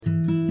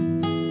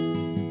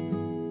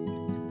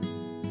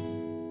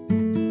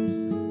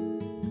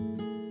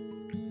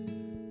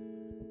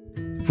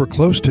For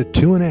close to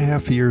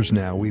 2.5 years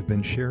now, we've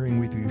been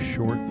sharing with you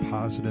short,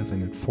 positive,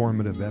 and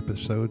informative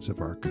episodes of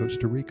our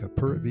Costa Rica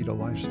Pura Vida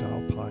Lifestyle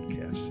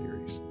podcast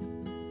series.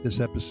 This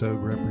episode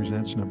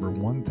represents number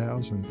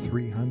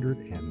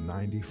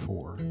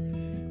 1394.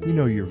 We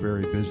know you're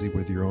very busy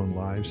with your own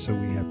lives, so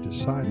we have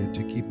decided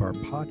to keep our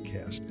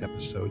podcast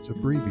episodes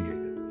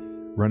abbreviated,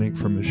 running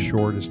from as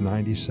short as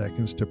 90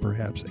 seconds to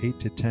perhaps 8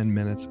 to 10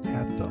 minutes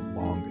at the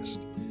longest.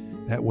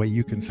 That way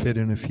you can fit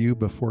in a few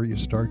before you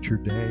start your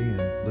day and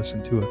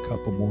listen to a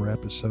couple more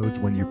episodes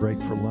when you break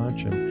for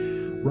lunch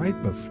and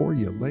right before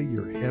you lay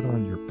your head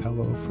on your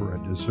pillow for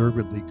a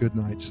deservedly good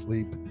night's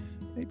sleep,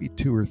 maybe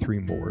 2 or 3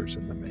 more is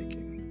in the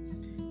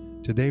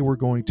making. Today we're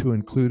going to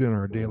include in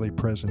our daily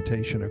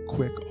presentation a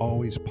quick,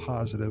 always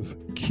positive,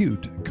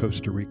 cute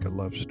Costa Rica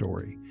love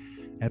story.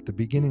 At the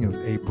beginning of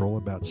April,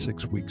 about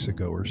 6 weeks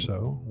ago or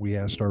so, we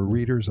asked our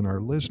readers and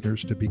our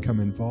listeners to become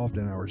involved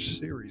in our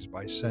series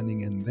by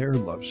sending in their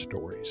love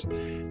stories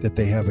that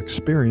they have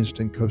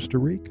experienced in Costa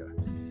Rica.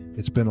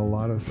 It's been a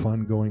lot of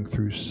fun going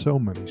through so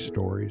many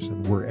stories,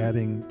 and we're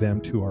adding them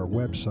to our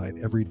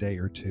website every day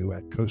or two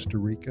at Costa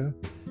Rica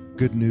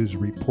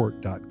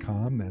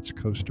GoodNewsReport.com. That's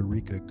Costa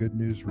Rica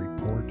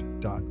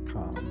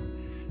GoodNewsReport.com.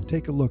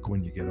 Take a look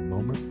when you get a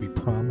moment. We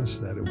promise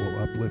that it will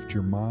uplift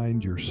your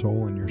mind, your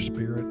soul, and your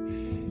spirit,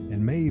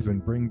 and may even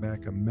bring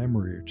back a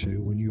memory or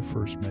two when you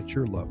first met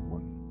your loved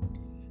one.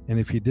 And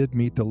if you did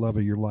meet the love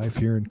of your life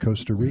here in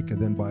Costa Rica,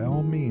 then by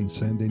all means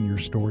send in your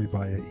story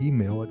via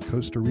email at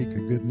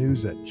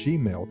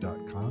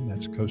CostaRicaGoodNews@gmail.com.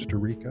 That's Costa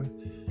Rica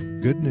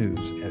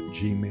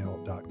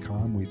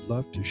GoodNews@gmail.com. We'd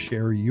love to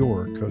share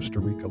your Costa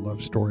Rica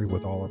love story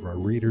with all of our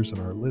readers and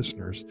our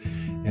listeners.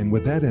 And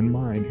with that in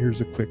mind, here's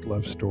a quick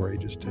love story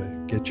just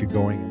to get you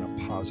going in a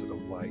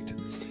positive light.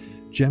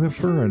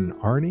 Jennifer and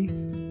Arnie,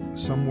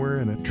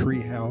 somewhere in a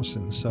tree house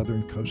in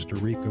southern Costa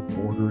Rica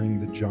bordering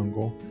the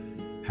jungle,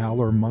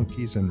 howler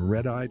monkeys and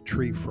red-eyed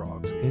tree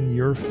frogs in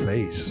your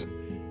face.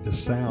 The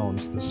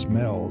sounds, the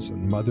smells,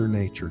 and Mother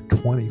Nature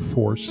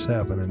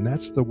 24/7, and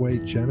that's the way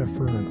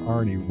Jennifer and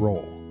Arnie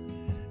roll.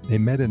 They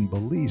met in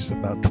Belize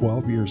about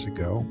 12 years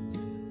ago.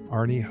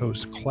 Arnie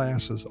hosts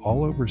classes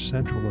all over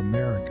Central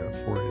America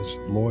for his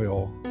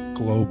loyal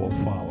global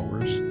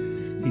followers.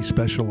 He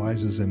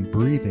specializes in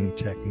breathing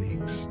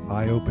techniques,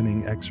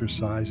 eye-opening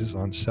exercises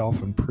on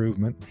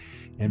self-improvement,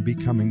 and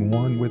becoming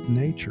one with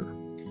nature.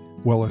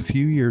 Well, a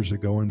few years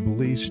ago in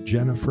Belize,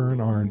 Jennifer and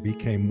Arnie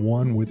became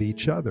one with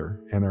each other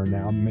and are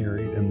now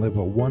married and live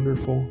a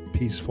wonderful,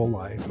 peaceful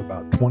life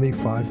about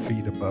 25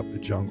 feet above the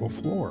jungle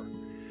floor.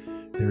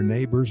 Their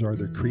neighbors are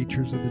the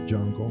creatures of the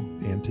jungle,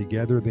 and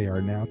together they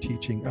are now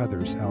teaching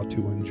others how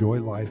to enjoy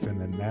life in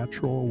a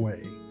natural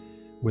way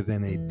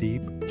within a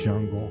deep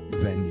jungle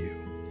venue.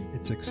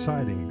 It's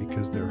exciting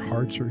because their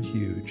hearts are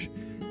huge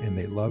and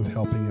they love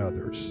helping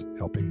others,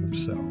 helping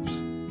themselves.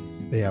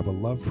 They have a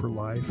love for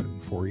life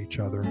and for each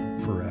other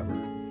forever.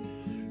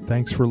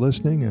 Thanks for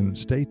listening, and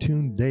stay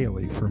tuned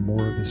daily for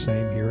more of the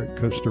same here at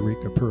Costa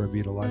Rica Pura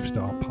Vida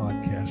Lifestyle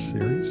podcast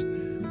series.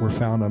 We're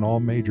found on all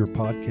major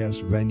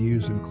podcast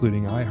venues,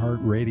 including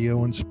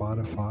iHeartRadio and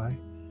Spotify,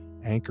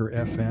 Anchor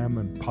FM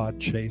and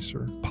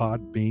Podchaser,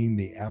 Podbean,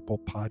 the Apple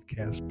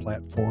Podcast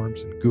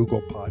platforms, and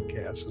Google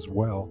Podcasts as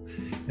well,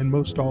 and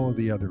most all of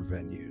the other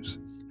venues.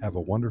 Have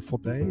a wonderful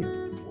day,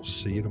 and we'll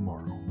see you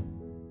tomorrow.